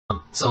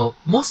So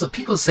most of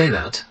people say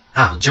that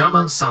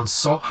German sounds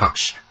so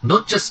harsh,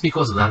 not just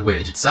because of the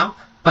language itself,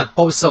 but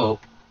also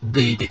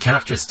the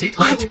characteristic,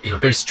 like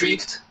very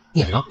strict.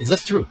 Is that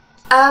true?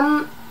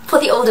 For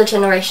the older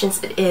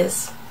generations, it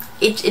is.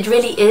 It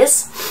really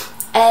is,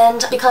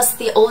 and because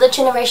the older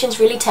generations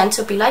really tend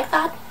to be like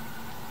that,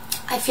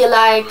 I feel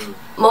like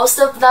most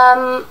of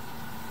them,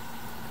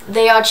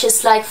 they are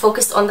just like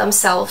focused on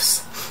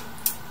themselves.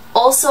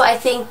 Also, I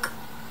think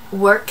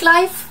work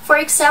life, for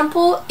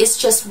example, is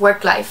just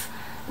work life.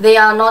 They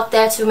are not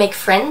there to make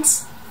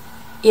friends,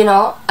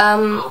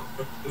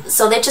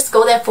 so they just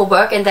go there for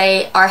work and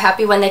they are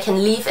happy when they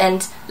can leave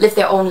and live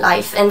their own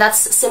life. And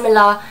that's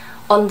similar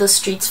on the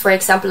streets, for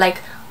example, like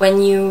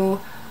when you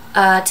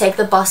take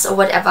the bus or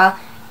whatever,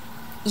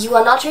 you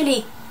are not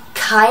really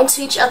kind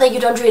to each other, you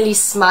don't really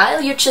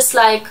smile, you're just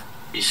like...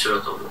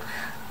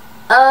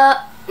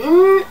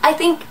 I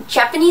think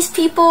Japanese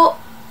people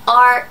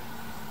are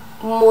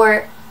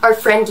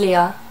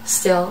friendlier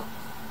still.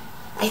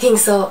 I think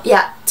so,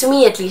 yeah, to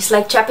me at least.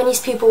 Like, Japanese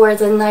people were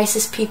the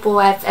nicest people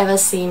I've ever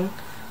seen.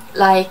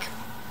 Like,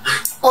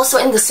 also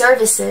in the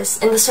services,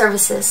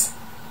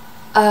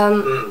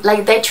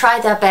 like, they try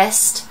their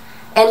best.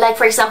 And like,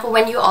 for example,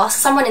 when you ask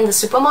someone in the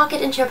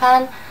supermarket in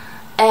Japan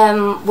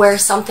where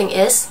something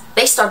is,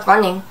 they start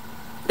running.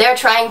 They're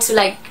trying to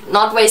like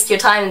not waste your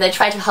time, and they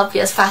try to help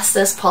you as fast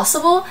as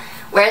possible.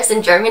 Whereas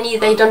in Germany,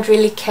 they don't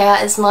really care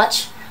as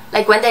much.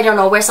 Like, when they don't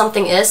know where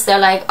something is, they're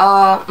like,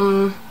 I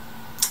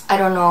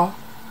don't know.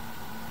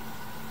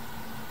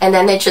 And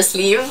then they just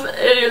leave,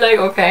 and you're like,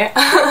 okay.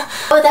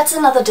 Oh, that's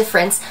another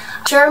difference.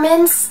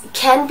 Germans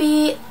can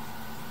be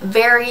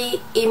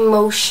very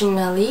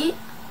emotionally,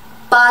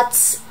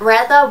 but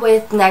rather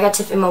with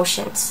negative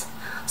emotions.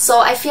 So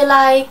I feel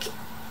like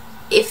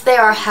if they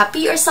are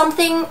happy or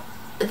something,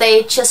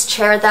 they just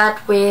share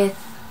that with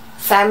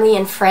family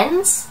and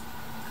friends.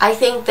 I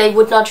think they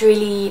would not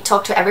really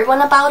talk to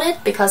everyone about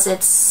it because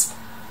it's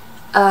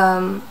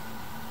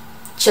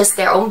just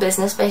their own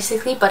business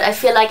basically. But I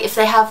feel like if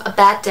they have a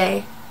bad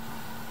day,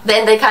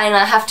 then they kind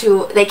of have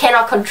to, they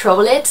cannot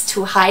control it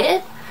to hide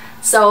it.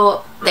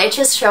 So they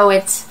just show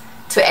it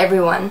to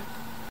everyone.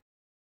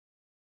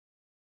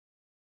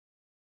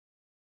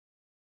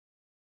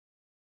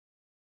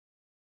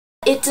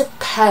 It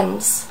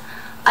depends.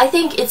 I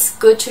think it's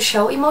good to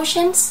show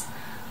emotions,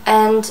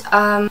 and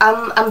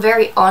I'm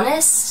very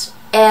honest.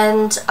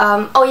 And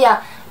oh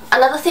yeah,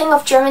 another thing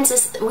of Germans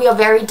is we are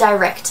very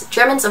direct.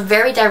 Germans are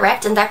very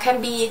direct, and that can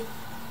be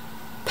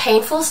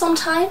painful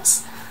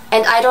sometimes.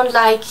 And I don't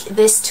like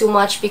this too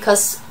much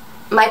because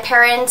my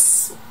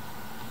parents,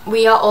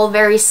 we are all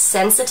very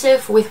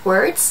sensitive with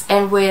words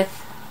and with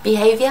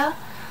behavior.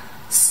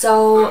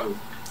 So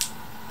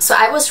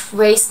I was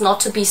raised not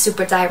to be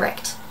super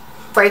direct.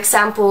 For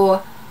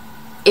example,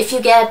 if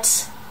you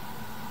get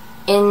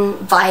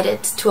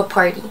invited to a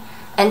party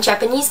and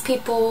Japanese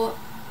people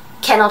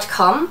cannot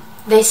come,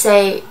 they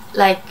say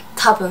like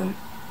tabun,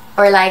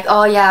 or like,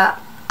 oh yeah,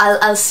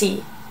 I'll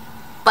see.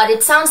 But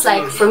it sounds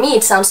like, for me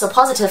it sounds so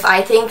positive.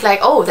 I think like,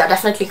 oh, they're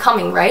definitely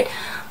coming, right?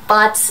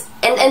 But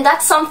and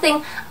that's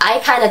something I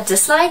kind of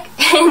dislike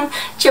in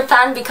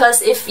Japan,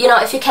 because if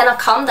you cannot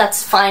come,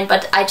 that's fine,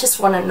 but I just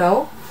want to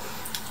know.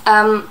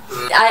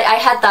 I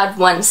had that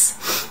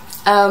once.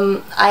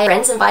 I had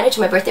friends invited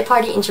to my birthday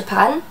party in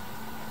Japan,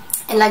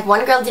 and like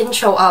one girl didn't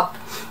show up,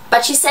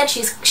 but she said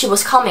she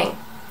was coming.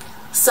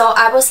 So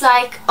I was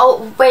like,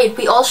 oh wait,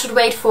 we all should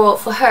wait for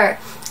her.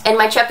 And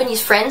my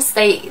Japanese friends,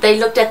 they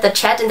looked at the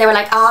chat and they were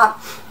like,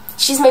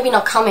 she's maybe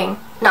not coming.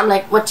 And I'm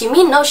like, what do you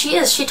mean? No, she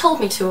is. She told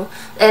me to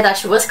that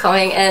she was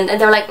coming. And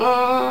they were like,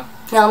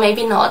 no,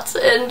 maybe not.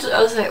 And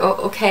I was like, oh,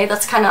 okay,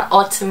 that's kind of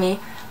odd to me.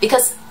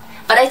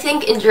 But I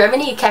think in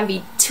Germany it can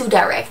be too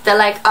direct. They're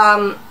like,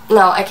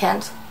 no, I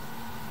can't.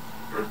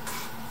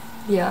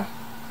 Yeah.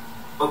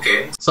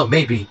 Okay. So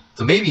maybe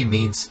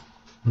means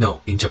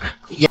no in Japan.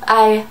 Yeah.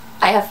 I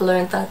have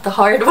learned that the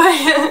hard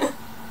way.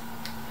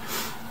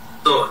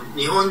 So,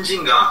 日本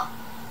人が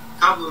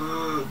多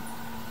分っ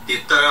て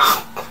言った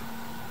ら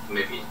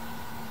maybe.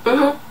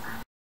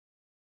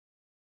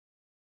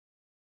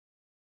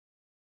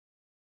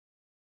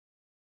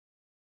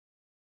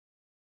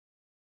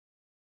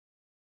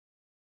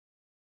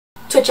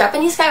 To a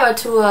Japanese guy or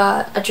to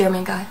a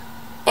German guy?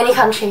 Any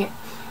country.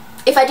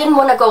 If I didn't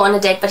want to go on a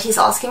date but he's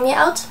asking me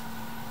out,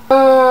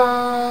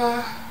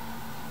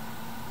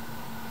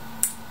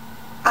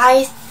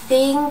 I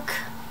think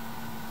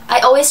I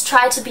always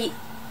try to be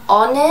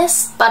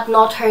honest but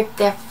not hurt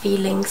their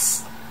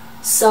feelings.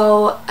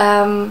 So,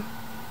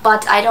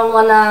 but I don't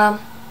wanna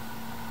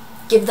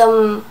give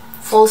them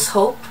false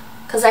hope,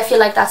 because I feel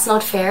like that's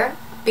not fair,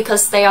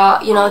 because they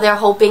are, they're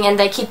hoping and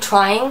they keep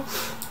trying,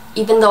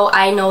 even though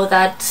I know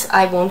that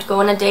I won't go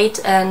on a date,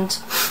 and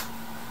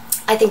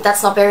I think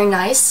that's not very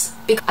nice.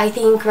 I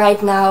think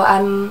right now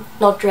I'm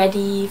not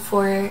ready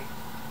for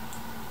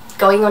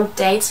going on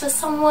dates with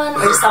someone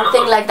or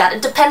something like that.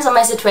 It depends on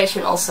my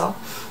situation also,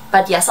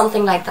 but yeah,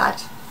 something like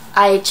that.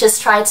 I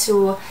just try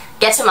to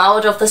get him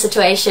out of the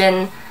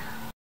situation.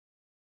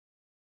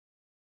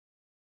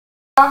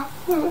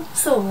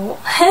 So,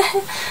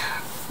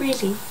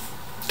 really.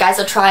 Guys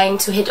are trying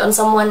to hit on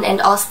someone and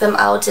ask them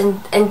out,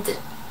 and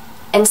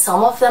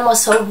some of them are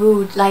so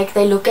rude. Like,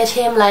 they look at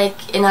him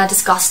like in a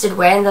disgusted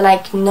way and they're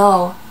like,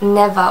 no,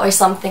 never, or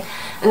something.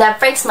 And that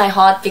breaks my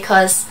heart,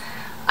 because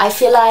I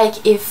feel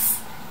like if,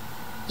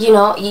 you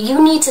know,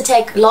 you need to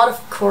take a lot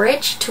of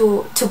courage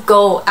to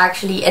go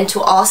actually and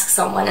to ask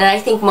someone. And I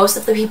think most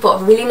of the people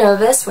are really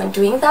nervous when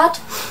doing that.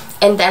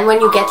 And then when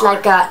you get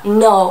like a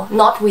no,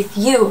 not with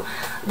you,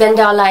 then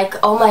they're like,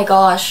 oh my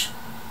gosh,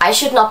 I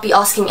should not be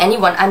asking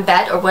anyone, I'm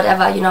bad or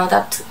whatever, you know.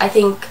 That, I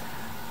think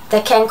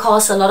that can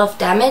cause a lot of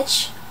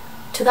damage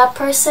to that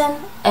person.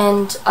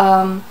 And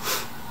I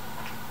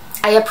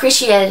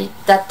appreciate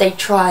that they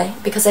try,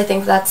 because I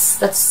think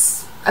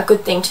that's a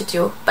good thing to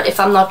do. But if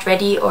I'm not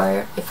ready,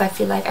 or if I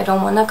feel like I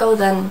don't want to go,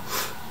 then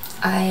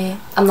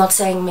I'm not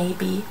saying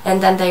maybe,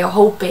 and then they are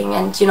hoping.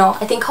 And you know,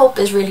 I think hope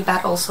is really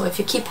bad also. If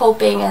you keep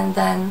hoping and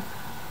then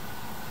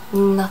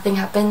nothing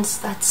happens,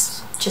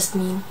 that's just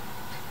mean.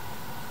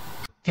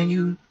 Can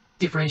you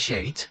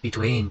differentiate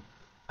between,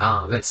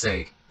 let's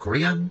say,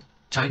 Korean,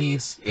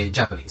 Chinese, and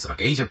Japanese, like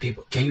Asian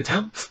people? Can you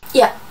tell?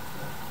 Yeah.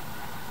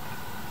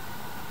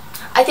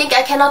 I think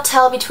I cannot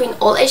tell between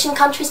all Asian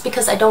countries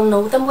because I don't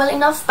know them well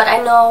enough, but I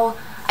know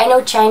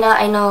China,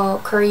 I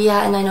know Korea,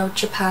 and I know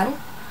Japan.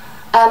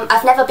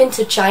 I've never been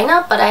to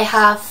China, but I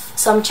have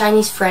some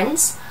Chinese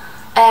friends.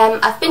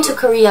 I've been to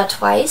Korea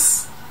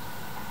twice,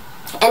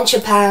 and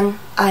Japan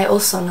I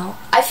also know.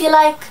 I feel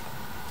like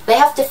they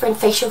have different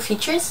facial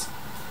features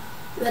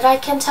that I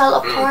can tell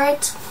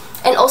apart,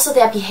 and also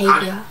their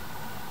behavior.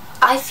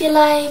 I feel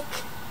like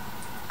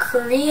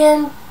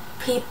Korean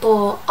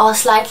people are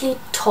slightly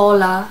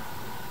taller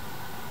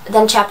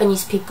than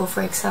Japanese people,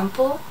 for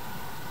example.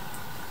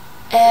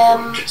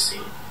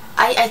 Interesting.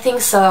 I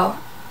think so,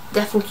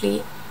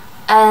 definitely.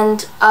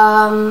 And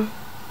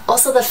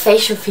also the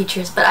facial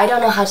features, but I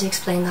don't know how to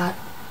explain that.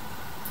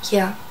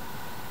 Yeah.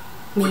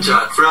 Maybe. じゃ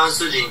あフラン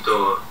ス人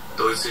と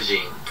ドイツ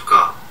人と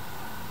か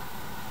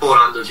ポー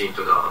ランド人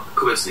とか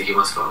区別でき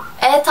ますか？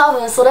多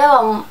分それ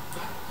は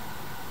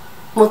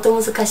もっと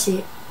難し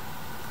い。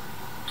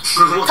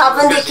多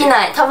分でき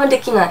ない。多分で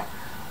きない。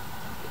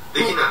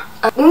できな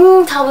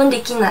い。多分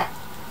できない。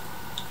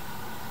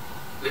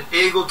で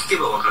英語聞け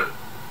ばわかる。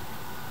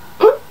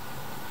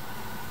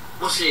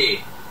もし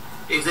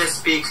if they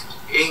speak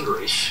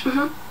English,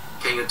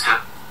 can you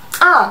tell?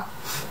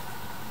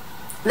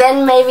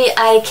 Then maybe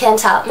I can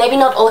tell. Maybe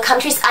not all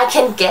countries. I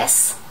can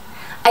guess.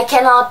 I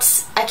cannot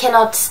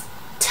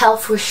tell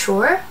for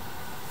sure.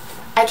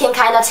 I can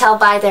kind of tell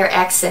by their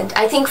accent.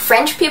 I think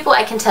French people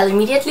I can tell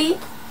immediately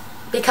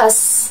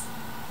because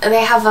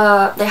they have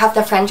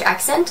their French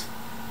accent.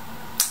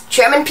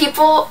 German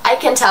people I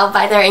can tell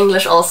by their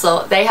English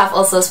also. They have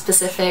also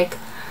specific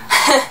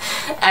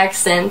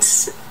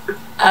accents.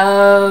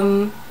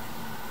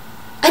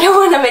 I don't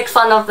want to make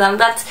fun of them.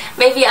 That's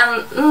maybe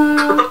I'm.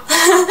 No,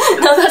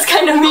 that's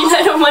kind of mean.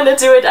 I don't want to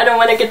do it. I don't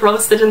want to get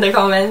roasted in the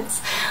comments,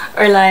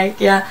 or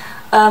like yeah.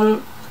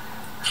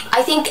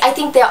 I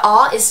think their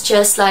R is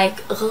just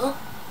like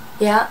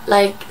yeah,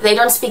 like they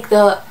don't speak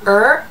the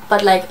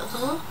but like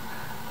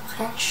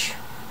French.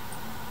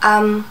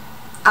 I'm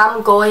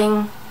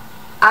going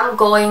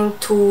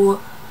to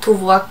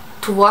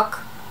work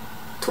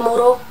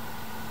tomorrow.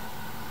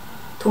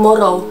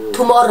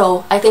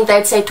 Tomorrow. I think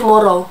they'd say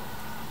tomorrow.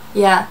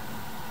 Yeah.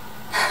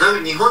 なん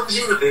か日本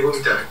人の英語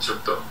みたいちょっ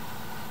と。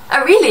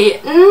Really?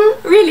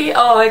 Really?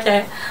 Oh,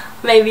 okay.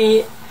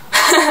 Maybe.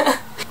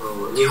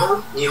 日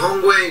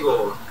本語英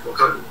語わ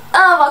かる？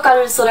わか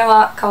る。それ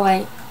は可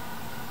愛い。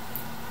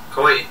か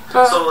わいい。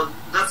So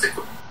that's it.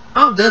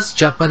 How does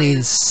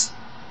Japanese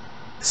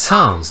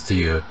sounds to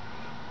you?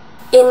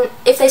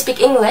 If they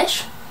speak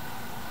English?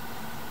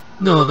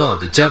 No,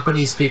 the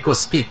Japanese people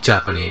speak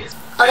Japanese.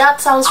 Oh, that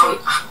sounds really...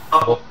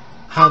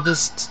 How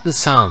does the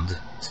sound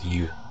to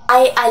you?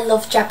 I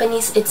love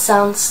Japanese. It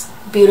sounds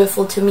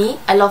beautiful to me.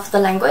 I love the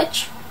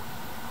language.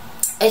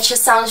 It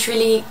just sounds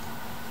really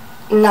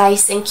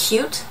nice and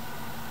cute.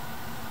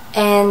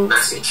 And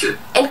Nice and cute.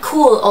 And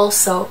cool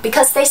also,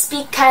 because they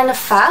speak kind of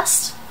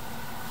fast.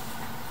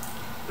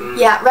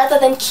 Yeah, rather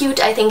than cute,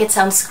 I think it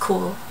sounds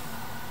cool.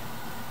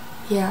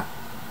 Yeah.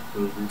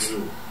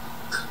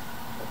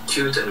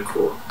 Cute and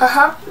cool.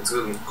 It's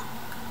good.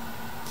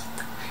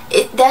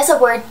 There's a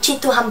word,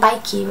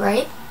 chito-hanbaiki,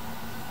 right?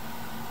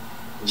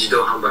 自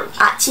動販売機。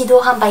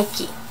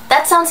chito-hanbaiki.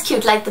 That sounds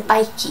cute, like the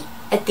baiki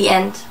at the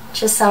end.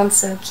 Just sounds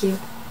so cute.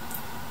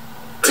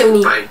 To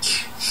me.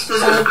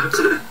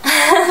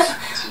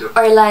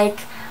 Or like,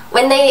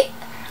 when the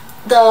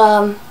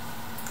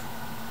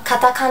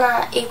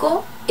katakana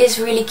ego is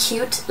really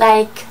cute.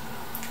 Like,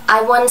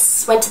 I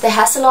once went to the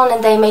hair salon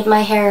and they made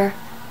my hair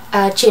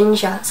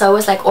ginger, so it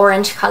was like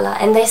orange color,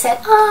 and they said,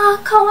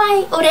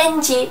 kawaii,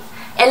 orange.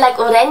 And like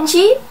orange,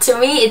 to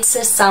me it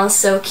just sounds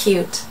so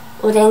cute.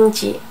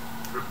 Orange.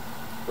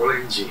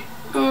 Orange.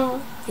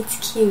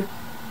 It's cute.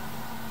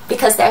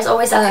 Because there's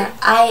always an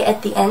I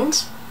at the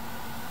end.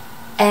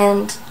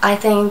 And I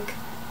think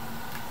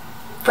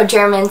for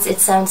Germans it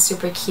sounds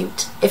super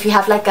cute. If you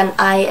have like an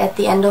I at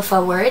the end of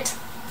a word,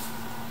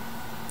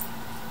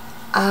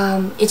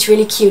 it's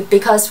really cute,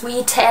 because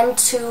we tend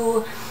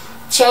to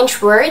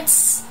change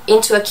words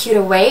into a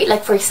cuter way.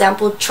 Like for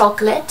example,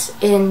 chocolate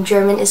in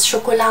German is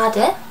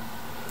Schokolade,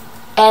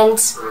 and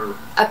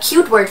a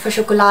cute word for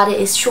Schokolade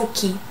is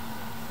Schoki.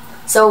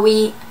 So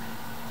we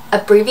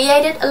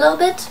abbreviate it a little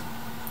bit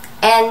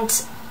and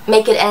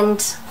make it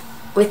end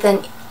with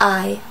an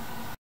I.